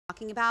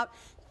talking about.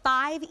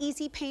 5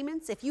 easy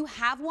payments. If you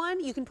have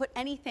one, you can put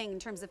anything in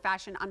terms of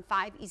fashion on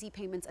 5 easy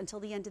payments until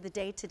the end of the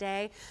day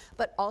today.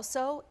 But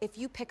also, if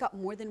you pick up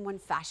more than one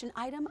fashion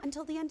item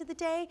until the end of the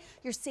day,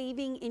 you're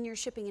saving in your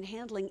shipping and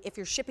handling. If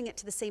you're shipping it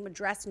to the same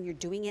address and you're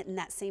doing it in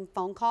that same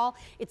phone call,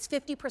 it's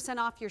 50%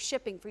 off your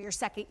shipping for your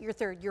second, your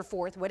third, your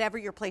fourth, whatever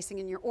you're placing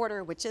in your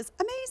order, which is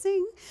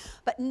amazing.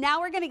 But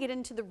now we're gonna get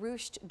into the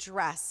ruched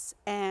dress.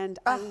 And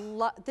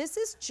this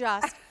is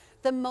just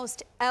the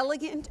most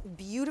elegant,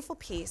 beautiful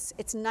piece.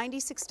 It's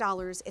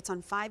 $96. It's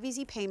on 5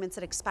 easy payments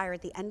that expire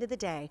at the end of the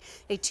day.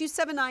 A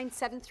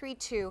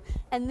 279732,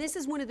 and this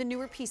is one of the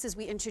newer pieces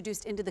we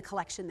introduced into the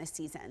collection this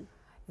season.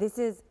 This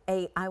is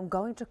I'm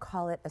going to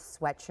call it a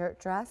sweatshirt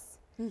dress.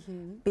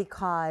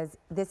 Because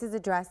this is a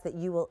dress that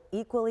you will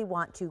equally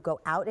want to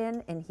go out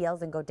in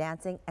heels and go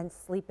dancing and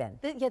sleep in.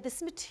 Yeah,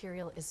 this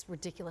material is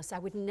ridiculous. I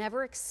would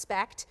never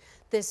expect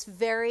this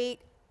very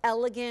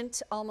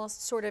elegant,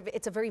 almost sort of,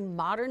 it's a very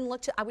modern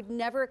look to, I would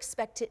never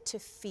expect it to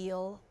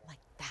feel like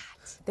that.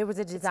 There was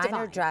a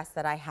designer dress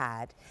that I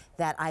had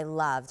that I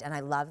loved, and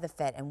I love the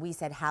fit, and we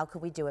said, how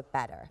could we do it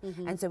better?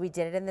 And so we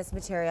did it in this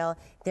material.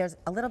 There's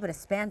a little bit of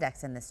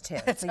spandex in this too.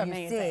 It's so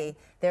amazing. You see,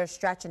 they're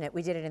stretching it.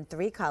 We did it in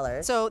 3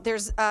 colors. So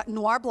there's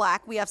noir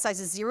black. We have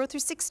sizes 0 through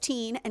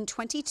 16 and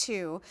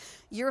 22.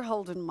 You're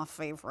holding my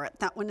favorite.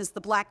 That one is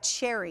the black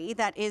cherry.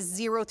 That is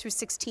 0 through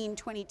 16,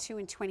 22,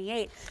 and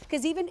 28.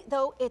 Because even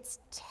though it's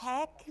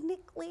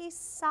technically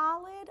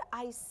solid,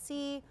 I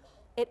see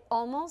it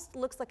almost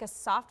looks like a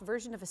soft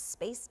version of a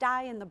space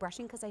dye in the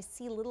brushing because I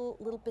see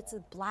little bits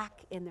of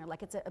black in there.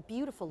 Like it's a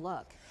beautiful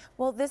look.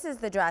 Well, this is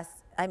the dress,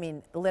 I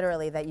mean,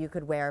 literally that you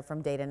could wear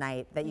from day to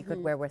night, that you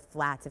could wear with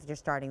flats if you're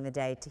starting the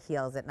day to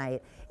heels at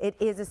night. It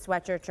is a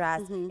sweatshirt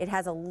dress. It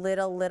has a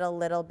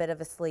little bit of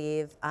a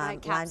sleeve,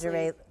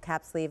 lingerie,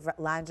 cap sleeve,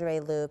 lingerie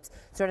loops,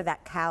 sort of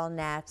that cowl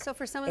neck. So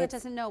for someone that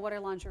doesn't know, what are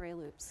lingerie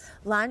loops?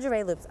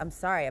 Lingerie loops, I'm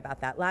sorry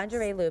about that.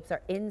 Lingerie loops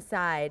are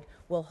inside,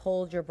 will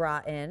hold your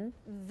bra in.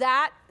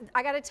 That,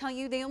 I gotta tell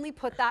you, they only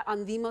put that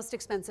on the most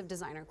expensive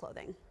designer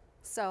clothing.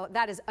 So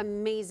that is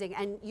amazing,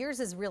 and yours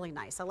is really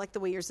nice. I like the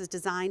way yours is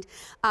designed.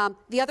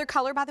 The other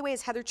color, by the way,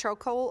 is Heather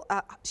Charcoal,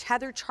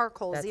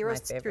 That's 0 my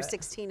favorite. through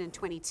 16 and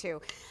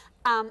 22.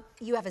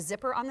 You have a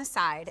zipper on the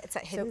side. It's a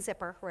hidden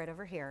zipper right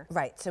over here.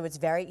 Right, so it's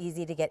very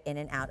easy to get in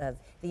and out of.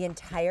 The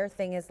entire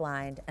thing is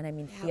lined, and I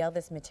mean, feel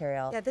this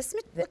material. Yeah,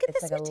 look at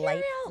this material. It's like a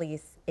light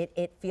fleece.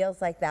 It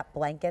feels like that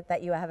blanket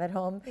that you have at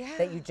home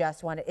that you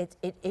just want to,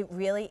 it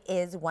really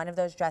is one of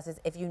those dresses.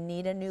 If you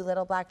need a new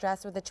little black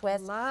dress with a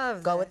twist,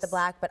 go with the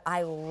black, but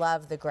I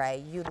love the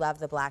gray. You love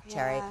the black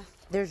cherry.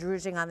 There's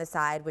ruching on the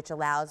side, which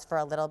allows for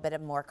a little bit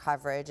of more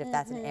coverage if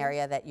that's an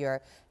area that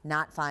you're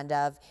not fond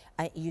of.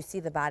 You see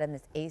the bottom,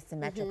 this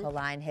asymmetrical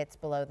line hits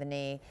below the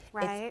knee.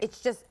 Right.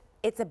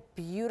 It's a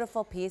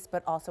beautiful piece,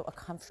 but also a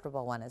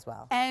comfortable one as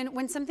well. And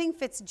when something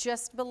fits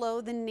just below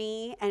the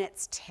knee and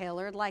it's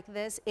tailored like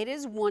this, it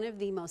is one of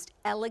the most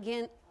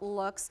elegant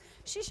looks.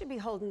 She should be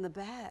holding the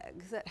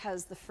bag that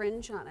has the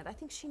fringe on it. I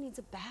think she needs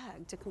a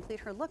bag to complete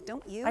her look,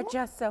 don't you? I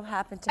just so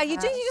happen to have You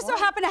just so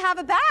happen to have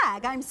a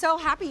bag. I'm so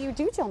happy you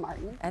do, Jill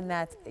Martin. And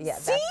that's,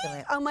 See?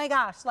 Oh my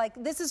gosh, like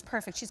this is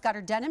perfect. She's got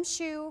her denim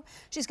shoe.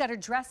 She's got her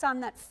dress on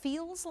that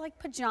feels like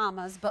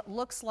pajamas, but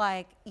looks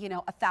like, you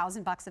know,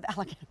 $1,000 of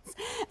elegance.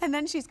 And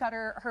then she's got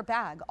her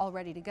bag all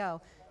ready to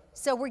go.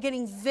 So we're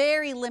getting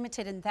very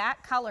limited, and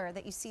that color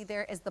that you see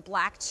there is the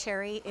black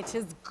cherry. It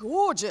is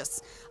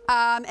gorgeous.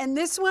 And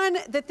this one,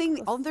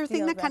 the other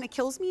thing that kind of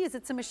kills me is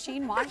it's a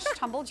machine wash,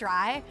 tumble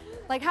dry.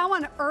 Like how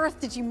on earth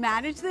did you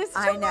manage this?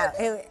 I know,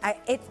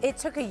 it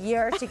took a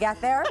year to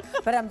get there,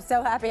 but I'm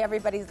so happy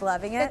everybody's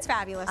loving it. It's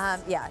fabulous.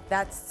 Yeah,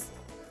 that's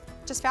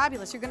just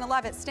fabulous. You're gonna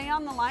love it. Stay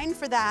on the line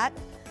for that.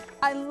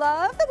 I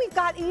love that we've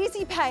got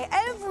easy pay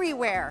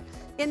everywhere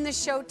in the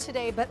show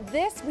today, but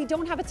this, we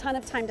don't have a ton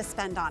of time to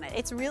spend on it.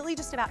 It's really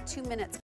just about 2 minutes.